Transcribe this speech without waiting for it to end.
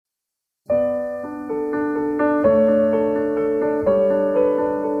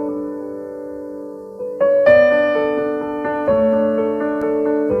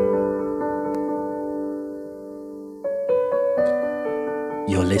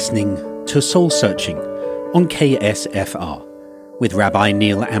listening to Soul Searching on KSFR with Rabbi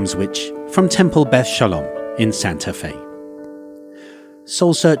Neil Amswich from Temple Beth Shalom in Santa Fe.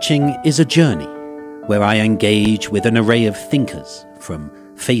 Soul Searching is a journey where I engage with an array of thinkers, from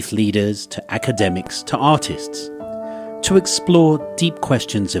faith leaders to academics to artists, to explore deep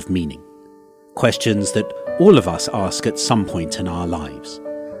questions of meaning, questions that all of us ask at some point in our lives,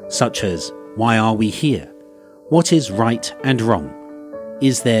 such as, why are we here? What is right and wrong?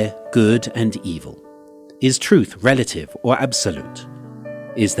 Is there good and evil? Is truth relative or absolute?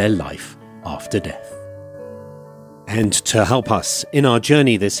 Is there life after death? And to help us in our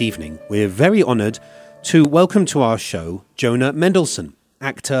journey this evening, we're very honoured to welcome to our show Jonah Mendelsohn,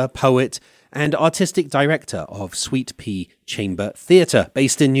 actor, poet, and artistic director of Sweet Pea Chamber Theatre,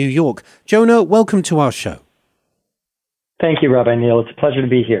 based in New York. Jonah, welcome to our show. Thank you, Rabbi Neil. It's a pleasure to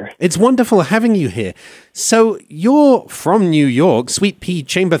be here. It's wonderful having you here. So you're from New York. Sweet Pea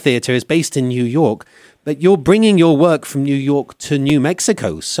Chamber Theatre is based in New York, but you're bringing your work from New York to New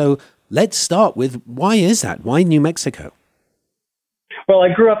Mexico. So let's start with, why is that? Why New Mexico? Well,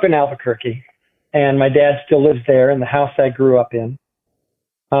 I grew up in Albuquerque, and my dad still lives there in the house I grew up in.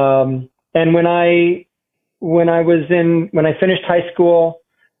 And when I finished high school,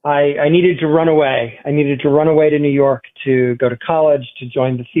 I needed to run away. I needed to run away to New York to go to college, to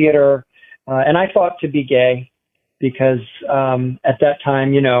join the theater. And I thought to be gay because at that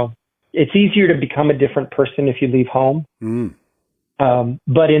time, it's easier to become a different person if you leave home. Mm.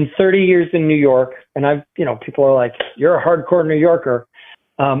 But in 30 years in New York, and people are like, you're a hardcore New Yorker.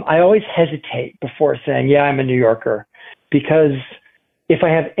 I always hesitate before saying, yeah, I'm a New Yorker, because if I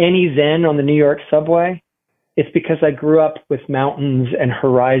have any zen on the New York subway, it's because I grew up with mountains and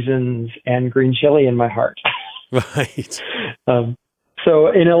horizons and green chili in my heart. Right. So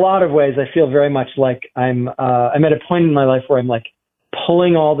in a lot of ways, I feel very much like I'm at a point in my life where I'm like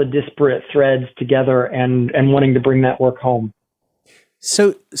pulling all the disparate threads together and wanting to bring that work home.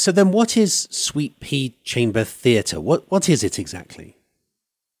 So then what is Sweet Pea Chamber Theatre? What is it exactly?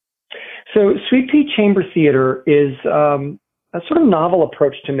 So Sweet Pea Chamber Theatre is a sort of novel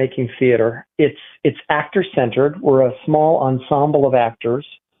approach to making theater. It's actor-centered. We're a small ensemble of actors.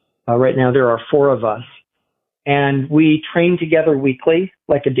 Right now there are 4 of us. And we train together weekly,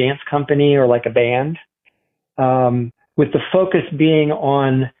 like a dance company or like a band, with the focus being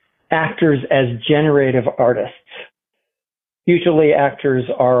on actors as generative artists. Usually actors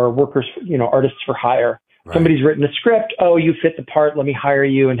are workers, artists for hire. Right. Somebody's written a script. Oh, you fit the part. Let me hire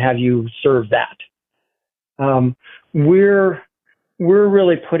you and have you serve that. We're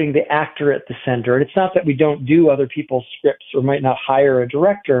really putting the actor at the center. And it's not that we don't do other people's scripts or might not hire a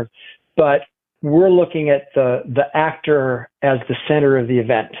director, but we're looking at the actor as the center of the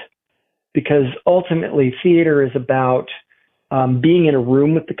event. Because ultimately theater is about being in a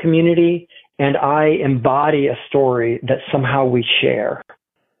room with the community, and I embody a story that somehow we share.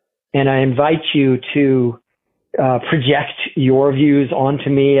 And I invite you to project your views onto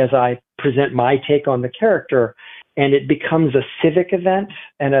me as I present my take on the character, and it becomes a civic event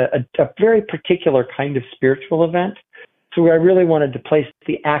and a very particular kind of spiritual event. So I really wanted to place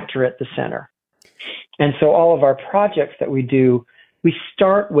the actor at the center. And so all of our projects that we do, we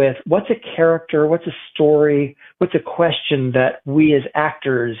start with what's a character, what's a story, what's a question that we as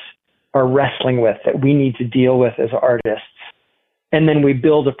actors are wrestling with, that we need to deal with as artists. And then we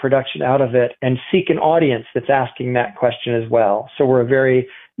build a production out of it and seek an audience that's asking that question as well. So we're a very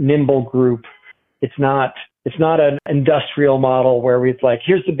nimble group. It's not an industrial model where we're like,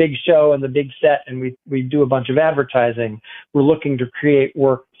 here's the big show and the big set and we do a bunch of advertising. We're looking to create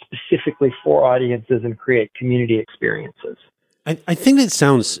work specifically for audiences and create community experiences. I think it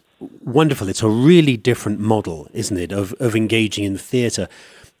sounds wonderful. It's a really different model, isn't it, of engaging in theatre.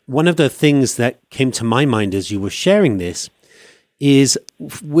 One of the things that came to my mind as you were sharing this is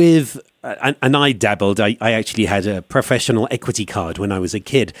with, and I dabbled, I actually had a professional equity card when I was a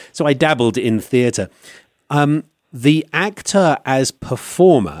kid, so I dabbled in theatre. The actor as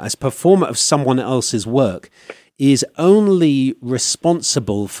performer of someone else's work, is only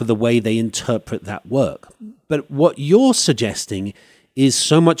responsible for the way they interpret that work. But what you're suggesting is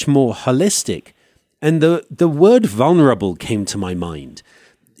so much more holistic. And the word vulnerable came to my mind.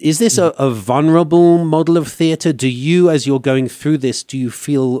 Is this a vulnerable model of theatre? Do you, as you're going through this, do you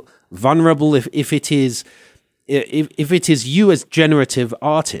feel vulnerable if it is you as generative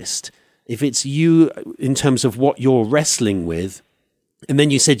artist, if it's you in terms of what you're wrestling with, and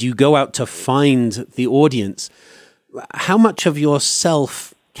then you said you go out to find the audience, how much of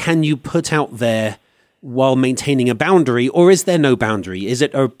yourself can you put out there while maintaining a boundary, or is there no boundary? Is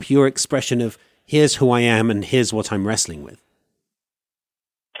it a pure expression of here's who I am and here's what I'm wrestling with?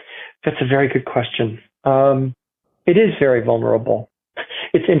 That's a very good question. It is very vulnerable.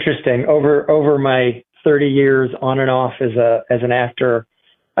 It's interesting. Over my 30 years on and off as an actor,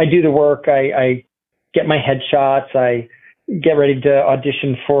 I do the work. I get my headshots. I get ready to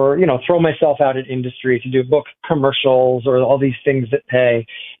audition for, throw myself out at industry to do book commercials or all these things that pay.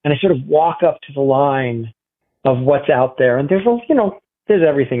 And I sort of walk up to the line of what's out there. And there's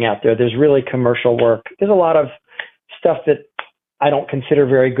everything out there. There's really commercial work. There's a lot of stuff that I don't consider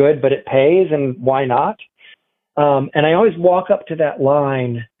very good, but it pays, and why not? And I always walk up to that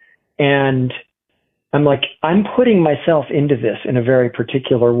line and I'm like, I'm putting myself into this in a very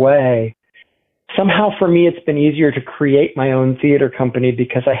particular way. Somehow for me, it's been easier to create my own theater company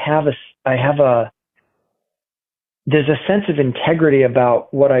because there's a sense of integrity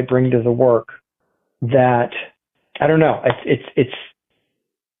about what I bring to the work that, I don't know, it's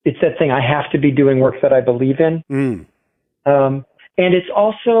that thing. I have to be doing work that I believe in. And it's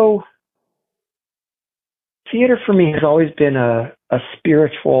also, theater for me has always been a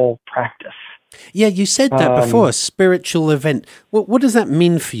spiritual practice. Yeah, you said that before, a spiritual event. What does that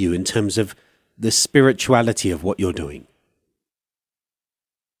mean for you in terms of the spirituality of what you're doing?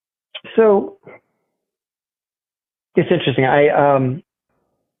 So it's interesting. I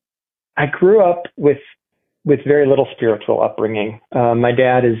grew up with very little spiritual upbringing. My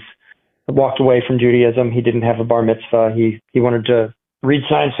dad walked away from Judaism. He didn't have a bar mitzvah. He wanted to read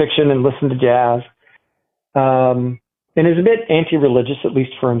science fiction and listen to jazz. And is a bit anti-religious, at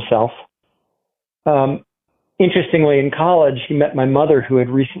least for himself. Interestingly, in college, he met my mother, who had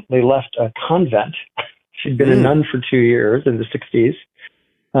recently left a convent. She'd been a nun for 2 years in the 60s.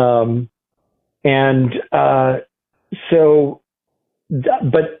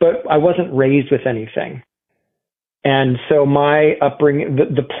 But I wasn't raised with anything. And so my upbringing,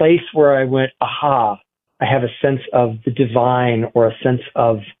 the place where I went, I have a sense of the divine or a sense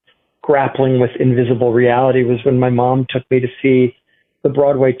of grappling with invisible reality, was when my mom took me to see the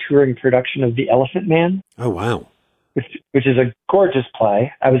Broadway touring production of The Elephant Man. Oh, wow. Which is a gorgeous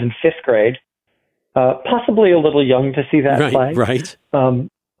play. I was in 5th grade, possibly a little young to see that play. Right.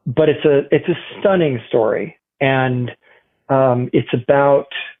 But it's a stunning story. And it's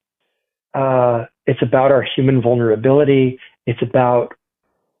about our human vulnerability. It's about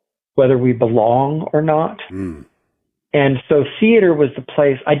whether we belong or not. And so theater was the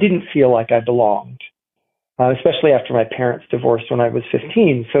place. I didn't feel like I belonged, especially after my parents divorced when I was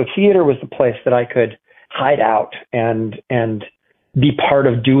 15. So theater was the place that I could hide out and be part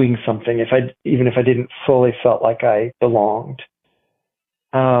of doing something, even if I didn't fully felt like I belonged.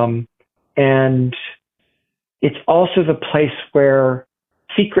 And it's also the place where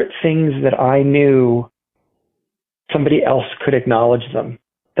secret things that I knew, somebody else could acknowledge them,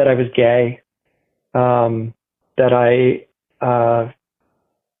 that I was gay, that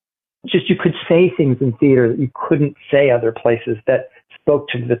you could say things in theater that you couldn't say other places, that spoke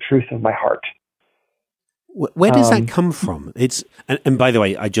to the truth of my heart. Where does that come from? And by the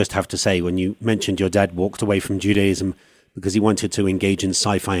way, I just have to say, when you mentioned your dad walked away from Judaism because he wanted to engage in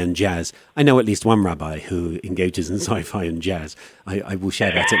sci-fi and jazz, I know at least one rabbi who engages in sci-fi and jazz. I will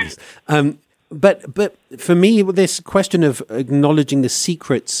share that at least. But for me, this question of acknowledging the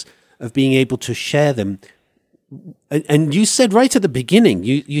secrets, of being able to share them, and you said right at the beginning,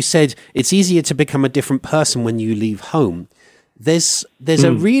 you said it's easier to become a different person when you leave home. There's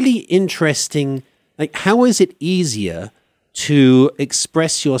a really interesting, how is it easier to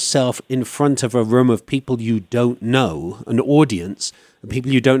express yourself in front of a room of people you don't know, an audience of people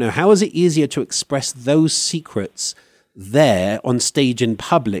you don't know? How is it easier to express those secrets there on stage in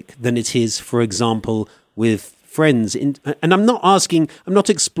public than it is, for example, with friends? And I'm not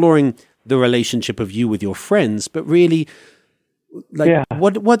exploring the relationship of you with your friends, but really,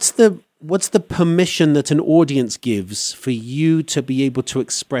 what's the permission that an audience gives for you to be able to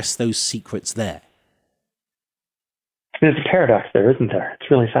express those secrets there? There's a paradox there, isn't there?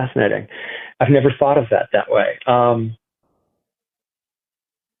 It's really fascinating. I've never thought of that way.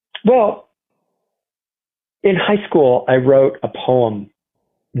 Well, in high school, I wrote a poem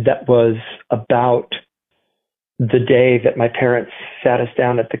that was about the day that my parents sat us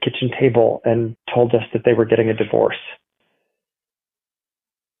down at the kitchen table and told us that they were getting a divorce.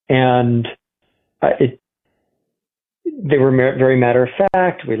 And they were very matter of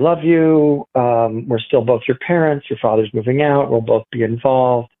fact. We love you. We're still both your parents. Your father's moving out. We'll both be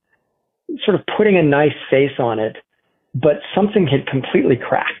involved. Sort of putting a nice face on it. But something had completely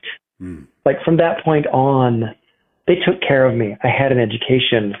cracked. Like from that point on, they took care of me. I had an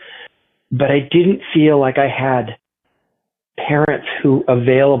education, but I didn't feel like I had parents who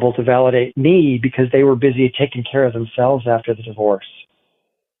available to validate me because they were busy taking care of themselves after the divorce.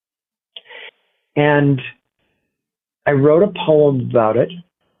 And I wrote a poem about it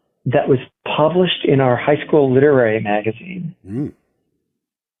that was published in our high school literary magazine.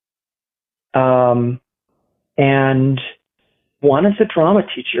 And one of the drama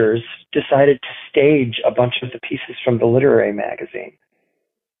teachers decided to stage a bunch of the pieces from the literary magazine.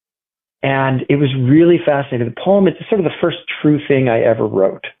 And it was really fascinating. The poem is sort of the first true thing I ever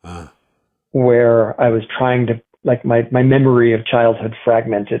wrote, where I was trying to, like, my memory of childhood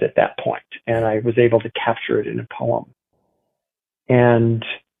fragmented at that point, and I was able to capture it in a poem. And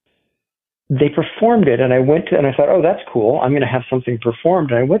they performed it, and I thought, oh, that's cool. I'm going to have something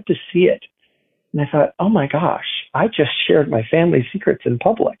performed. And I went to see it. And I thought, oh my gosh, I just shared my family's secrets in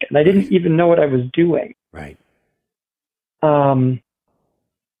public, and I didn't even know what I was doing. Right.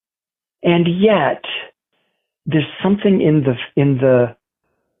 And yet, there's something in the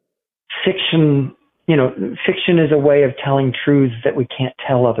fiction. You know, fiction is a way of telling truths that we can't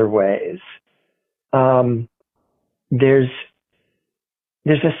tell other ways. There's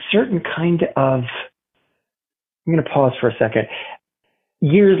a certain kind of. I'm going to pause for a second.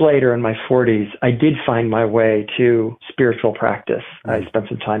 Years later, in my 40s, I did find my way to spiritual practice. I spent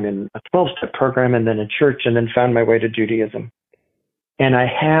some time in a 12-step program and then in church, and then found my way to Judaism. And I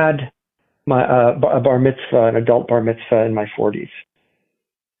had a bar mitzvah, an adult bar mitzvah in my 40s.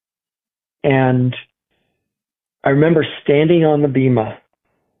 And I remember standing on the bima,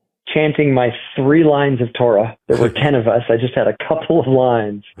 chanting my 3 lines of Torah. There were 10 of us. I just had a couple of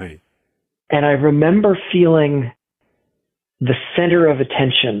lines. Right. And I remember feeling the center of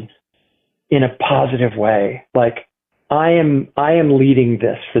attention in a positive way. Like, I am leading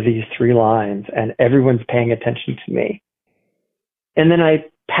this for these 3 lines, and everyone's paying attention to me. And then I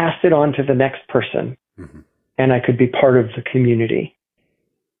passed it on to the next person, and I could be part of the community.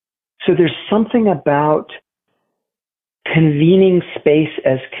 So there's something about convening space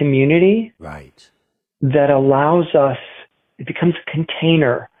as community, right, that allows us, it becomes a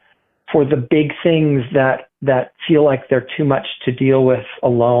container for the big things that feel like they're too much to deal with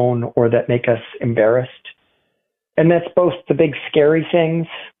alone, or that make us embarrassed. And that's both the big scary things,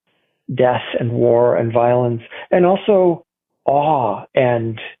 death and war and violence, and also awe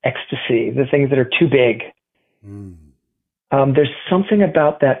and ecstasy, the things that are too big. There's something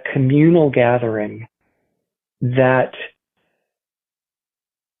about that communal gathering that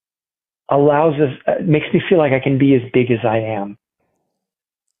allows us, makes me feel like I can be as big as I am.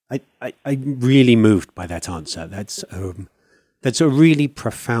 I'm really moved by that answer. That's a really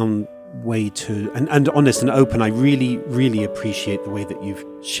profound way to, and honest and open. I really, really appreciate the way that you've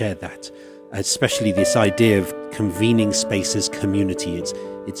shared that, especially this idea of convening space as community.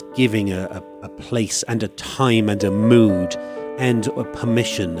 It's giving a place and a time and a mood and a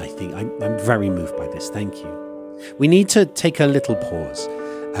permission, I think. I'm very moved by this. Thank you. We need to take a little pause.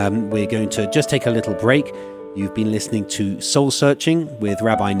 We're going to just take a little break. You've been listening to Soul Searching with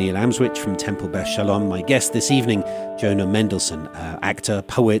Rabbi Neil Amswich from Temple Beth Shalom. My guest this evening, Jonah Mendelsohn, actor,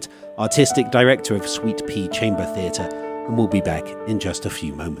 poet, artistic director of Sweet Pea Chamber Theatre. And we'll be back in just a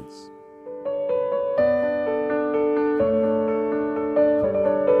few moments.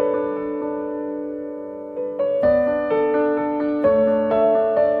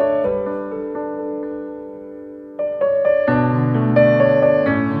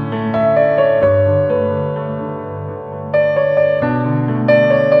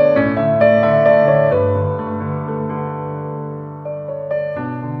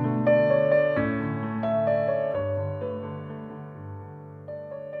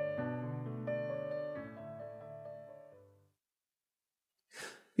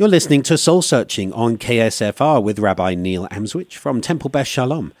 You're listening to Soul Searching on KSFR with Rabbi Neil Amswich from Temple Beth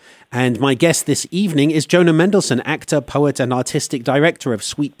Shalom. And my guest this evening is Jonah Mendelsohn, actor, poet, and artistic director of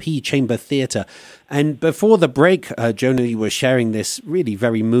Sweet Pea Chamber Theatre. And before the break, Jonah, you were sharing this really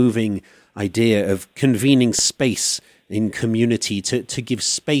very moving idea of convening space in community to give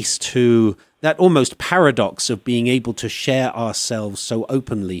space to that almost paradox of being able to share ourselves so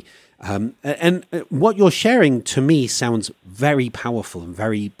openly. And what you're sharing to me sounds very powerful and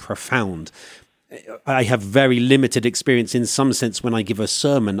very profound. I have very limited experience in some sense. When I give a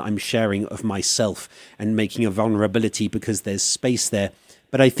sermon, I'm sharing of myself and making a vulnerability because there's space there.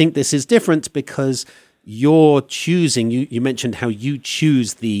 But I think this is different because you're choosing, you mentioned how you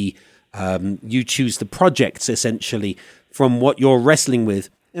choose the projects essentially from what you're wrestling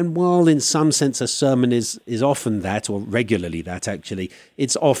with. And while in some sense a sermon is often that, or regularly that actually,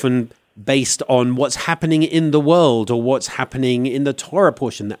 it's often based on what's happening in the world or what's happening in the Torah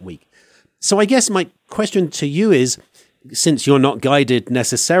portion that week. So I guess my question to you is, since you're not guided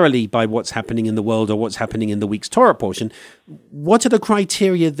necessarily by what's happening in the world or what's happening in the week's Torah portion, what are the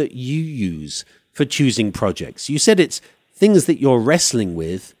criteria that you use for choosing projects? You said it's things that you're wrestling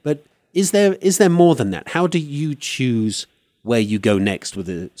with, but is there more than that? How do you choose where you go next with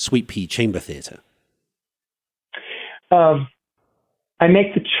the Sweet Pea Chamber Theatre? I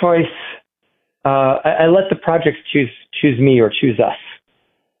make the choice. I let the projects choose me or choose us.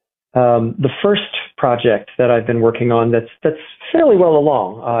 The first project that I've been working on that's fairly well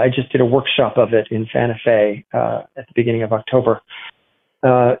along. I just did a workshop of it in Santa Fe at the beginning of October.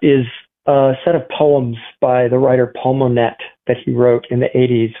 Is a set of poems by the writer Paul Monette that he wrote in the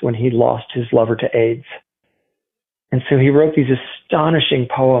 80s when he lost his lover to AIDS. And so he wrote these astonishing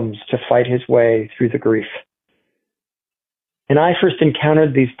poems to fight his way through the grief. And I first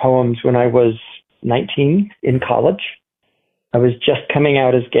encountered these poems when I was 19 in college. I was just coming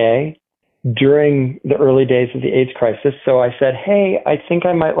out as gay during the early days of the AIDS crisis. So I said, hey, I think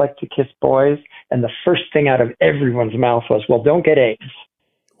I might like to kiss boys. And the first thing out of everyone's mouth was, well, don't get AIDS.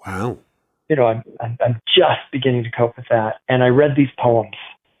 Wow. You know, I'm just beginning to cope with that. And I read these poems,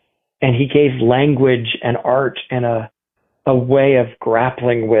 and he gave language and art and a way of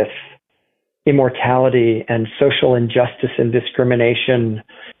grappling with immortality and social injustice and discrimination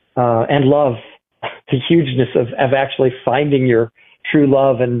and love, the hugeness of actually finding your true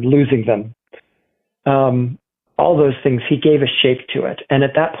love and losing them. All those things, he gave a shape to it. And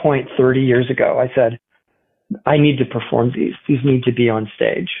at that point, 30 years ago, I said, I need to perform these. These need to be on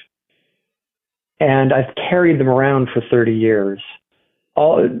stage. And I've carried them around for 30 years.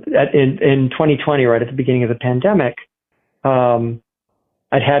 In 2020, right at the beginning of the pandemic,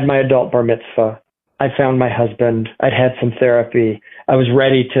 I'd had my adult bar mitzvah. I found my husband. I'd had some therapy. I was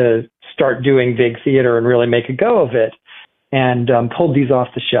ready to start doing big theater and really make a go of it, and pulled these off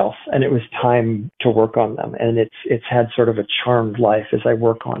the shelf. And it was time to work on them. And it's had sort of a charmed life as I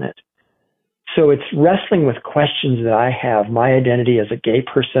work on it. So it's wrestling with questions that I have. My identity as a gay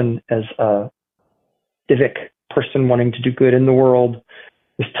person, as a civic person wanting to do good in the world,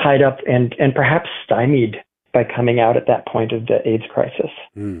 was tied up and perhaps stymied by coming out at that point of the AIDS crisis.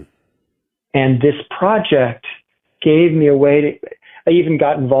 Mm. And this project gave me a way to, I even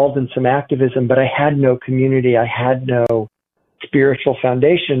got involved in some activism, but I had no community. I had no spiritual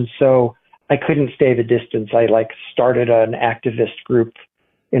foundation. So I couldn't stay the distance. I started an activist group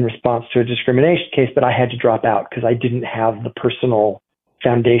in response to a discrimination case, but I had to drop out because I didn't have the personal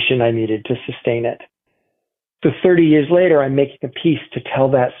foundation I needed to sustain it. So 30 years later, I'm making a piece to tell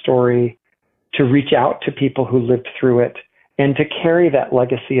that story, to reach out to people who lived through it, and to carry that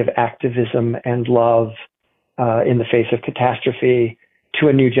legacy of activism and love in the face of catastrophe to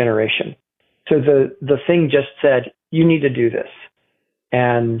a new generation. So the thing just said, you need to do this.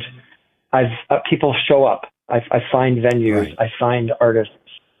 And people show up. I find venues, right. I find artists,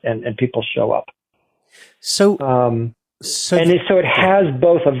 and people show up. So it has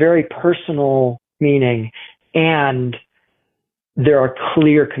both a very personal meaning, and there are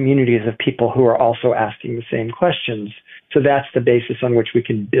clear communities of people who are also asking the same questions. So that's the basis on which we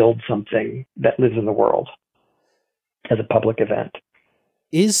can build something that lives in the world as a public event.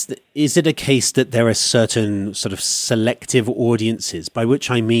 Is it a case that there are certain sort of selective audiences, by which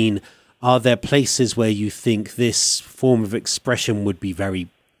I mean, are there places where you think this form of expression would be very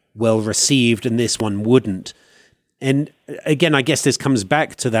well received and this one wouldn't? And again, I guess this comes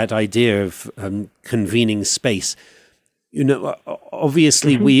back to that idea of convening space. You know,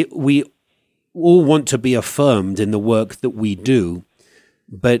 obviously we all want to be affirmed in the work that we do,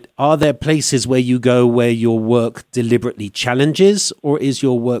 but are there places where you go where your work deliberately challenges, or is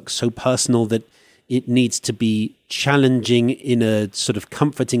your work so personal that it needs to be challenging in a sort of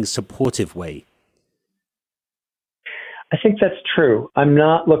comforting, supportive way? I think that's true. I'm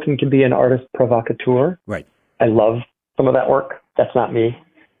not looking to be an artist provocateur. Right. I love some of that work. That's not me.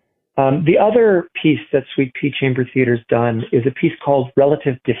 The other piece that Sweet Pea Chamber Theater's done is a piece called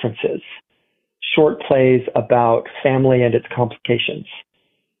Relative Differences, short plays about family and its complications.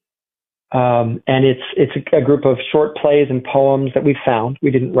 And it's a group of short plays and poems that we found.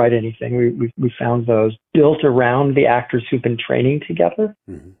 We didn't write anything. We found those built around the actors who've been training together.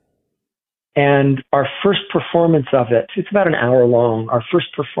 Mm-hmm. And our first performance of it, it's about an hour long. Our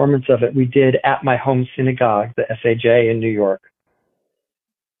first performance of it we did at my home synagogue, the SAJ in New York.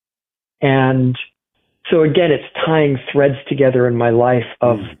 And so again, it's tying threads together in my life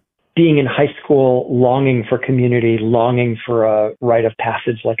of being in high school, longing for community, longing for a rite of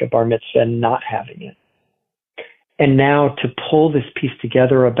passage like a bar mitzvah and not having it. And now to pull this piece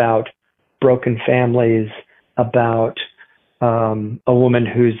together about broken families, about a woman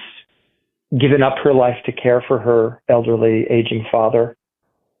who's given up her life to care for her elderly, aging father.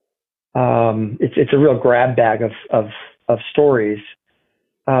 It's a real grab bag of stories.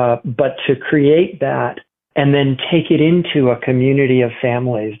 But to create that and then take it into a community of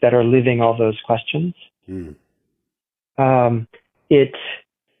families that are living all those questions, it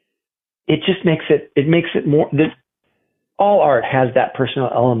just makes it more that all art has that personal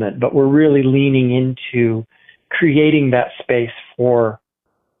element, but we're really leaning into creating that space for,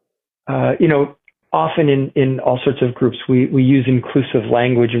 often in all sorts of groups, we use inclusive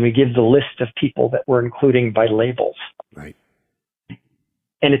language and we give the list of people that we're including by labels. Right.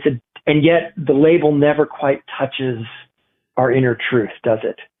 And yet the label never quite touches our inner truth, does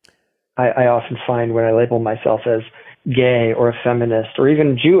it? I often find when I label myself as gay or a feminist or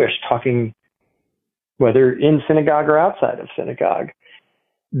even Jewish, talking whether in synagogue or outside of synagogue,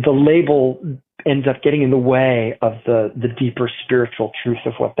 the label ends up getting in the way of the deeper spiritual truth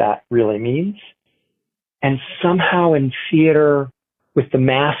of what that really means. And somehow in theater, with the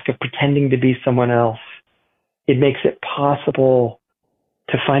mask of pretending to be someone else, it makes it possible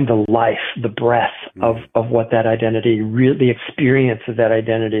to find the life, the breath of what that identity, the experience of that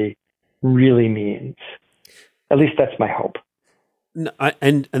identity really means. At least that's my hope.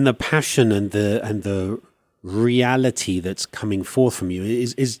 And the passion and the reality that's coming forth from you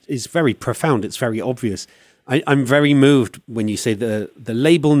is very profound. It's very obvious. I'm very moved when you say the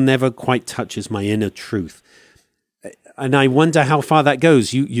label never quite touches my inner truth. And I wonder how far that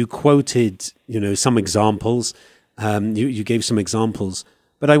goes. You quoted, some examples. You gave some examples.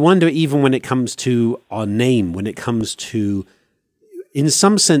 But I wonder, even when it comes to our name, when it comes to, in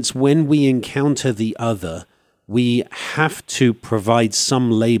some sense, when we encounter the other, we have to provide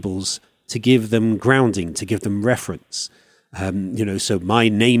some labels to give them grounding, to give them reference. So my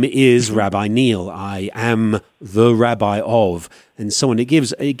name is Rabbi Neil. I am the rabbi of, and so on. It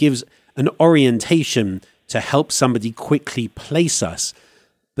gives an orientation to help somebody quickly place us.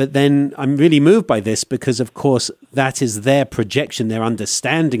 But then I'm really moved by this because, of course, that is their projection, their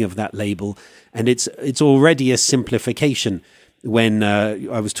understanding of that label, and it's already a simplification. When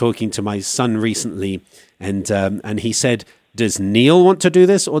I was talking to my son recently, and he said, "Does Neil want to do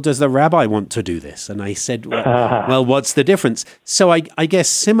this, or does the rabbi want to do this?" And I said, "Well, what's the difference?" So I guess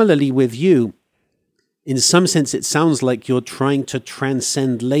similarly with you, in some sense, it sounds like you're trying to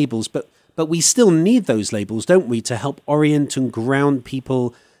transcend labels, but we still need those labels, don't we, to help orient and ground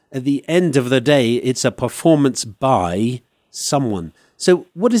people. At the end of the day, it's a performance by someone. So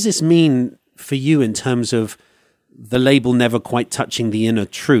what does this mean for you in terms of the label never quite touching the inner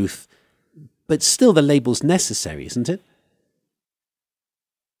truth, but still the label's necessary, isn't it?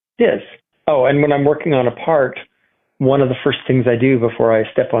 It is. Oh, and when I'm working on a part, one of the first things I do before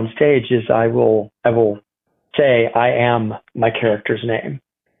I step on stage is I will say I am my character's name.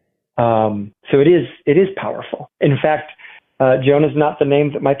 So it is powerful. In fact, Jonah is not the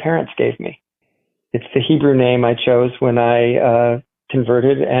name that my parents gave me. It's the Hebrew name I chose when I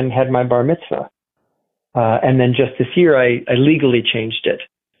converted and had my bar mitzvah. And then just this year, I legally changed it.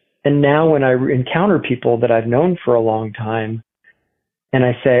 And now when I encounter people that I've known for a long time, and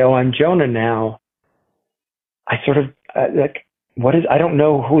I say, "Oh, I'm Jonah now," I sort of what is? I don't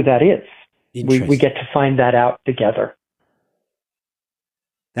know who that is. We get to find that out together.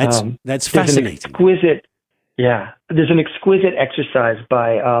 That's fascinating. There's an exquisite exercise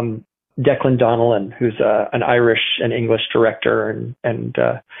by Declan Donnellan, who's an Irish and English director, and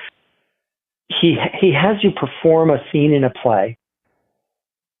he has you perform a scene in a play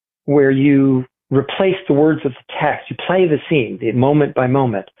where you replace the words of the text. You play the scene, moment by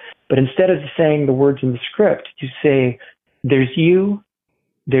moment, but instead of saying the words in the script, you say, "There's you,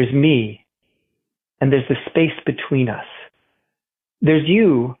 there's me, and there's the space between us. There's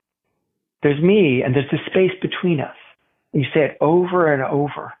you, there's me, and there's the space between us." And you say it over and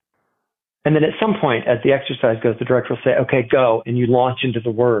over. And then at some point, as the exercise goes, the director will say, "Okay, go," and you launch into the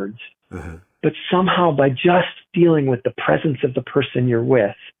words. Uh-huh. But somehow, by just dealing with the presence of the person you're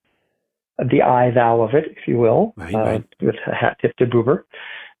with, the I, thou of it, if you will, right. With a hat tip to Buber,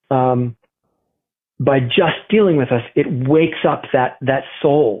 by just dealing with us, it wakes up that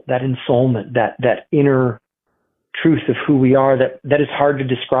soul, that ensoulment, that inner truth of who we are that is hard to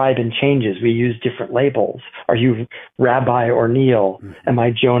describe and changes. We use different labels. Are you Rabbi or Neil? Mm-hmm. Am I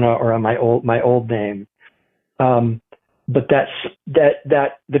Jonah or am I my old name? But that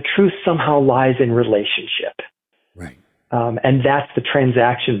the truth somehow lies in relationship. Right. And that's the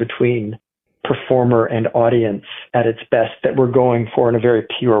transaction between performer and audience at its best that we're going for in a very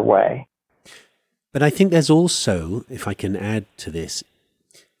pure way. But I think there's also, if I can add to this,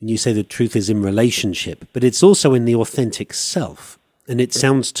 and you say the truth is in relationship, but it's also in the authentic self. And it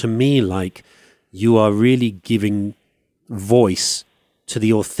sounds to me like you are really giving voice to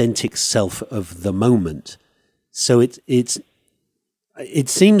the authentic self of the moment. So it's It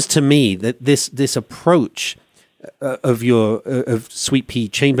seems to me that this approach of Sweet Pea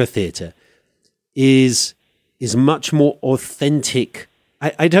Chamber Theatre is much more authentic.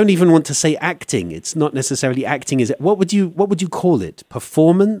 I don't even want to say acting. It's not necessarily acting. Is it? What would you call it?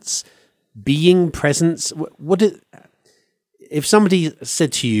 Performance, being, presence. If somebody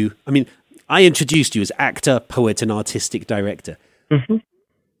said to you, I mean, I introduced you as actor, poet, and artistic director. Mm-hmm.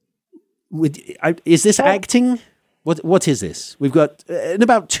 Is this acting? What is this? We've got in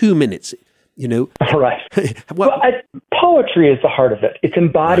about 2 minutes. All right. Poetry is the heart of it. It's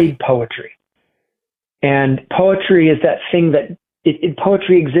embodied poetry, and poetry is that thing that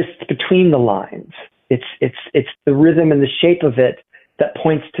poetry exists between the lines. It's the rhythm and the shape of it that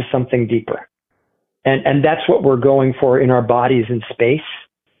points to something deeper, and that's what we're going for in our bodies in space.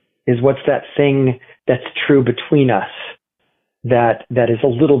 Is what's that thing that's true between us that is a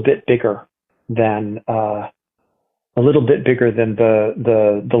little bit bigger than the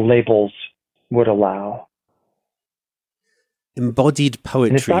labels would allow. Embodied poetry.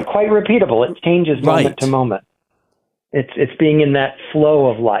 And it's not quite repeatable. It changes moment to moment. It's being in that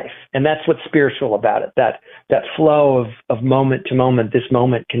flow of life, and that's what's spiritual about it. That flow of moment to moment. This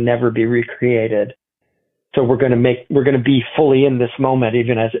moment can never be recreated. So we're going to be fully in this moment,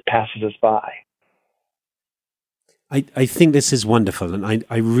 even as it passes us by. I think this is wonderful, and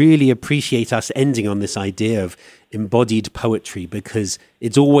I really appreciate us ending on this idea of embodied poetry, because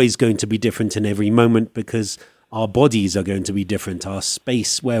it's always going to be different in every moment, because our bodies are going to be different. Our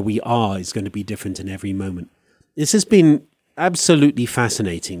space where we are is going to be different in every moment. This has been absolutely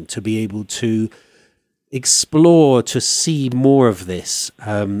fascinating to be able to explore, to see more of this,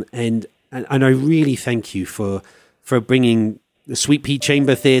 and I really thank you for bringing the Sweet Pea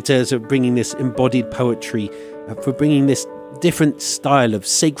Chamber Theatre, for bringing this embodied poetry, for bringing this different style of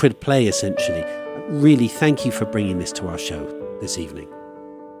sacred play, essentially. Really, thank you for bringing this to our show this evening.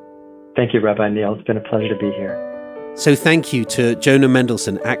 Thank you, Rabbi Neil. It's been a pleasure to be here. So thank you to Jonah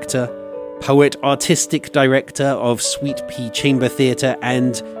Mendelsohn, actor, poet, artistic director of Sweet Pea Chamber Theatre,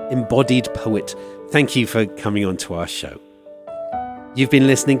 and embodied poet. Thank you for coming on to our show. You've been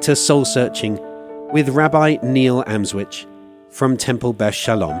listening to Soul Searching with Rabbi Neil Amswich from Temple Beth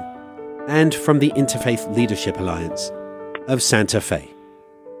Shalom and from the Interfaith Leadership Alliance of Santa Fe.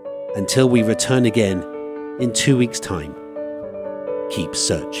 Until we return again in 2 weeks' time, keep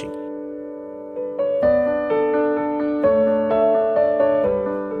searching.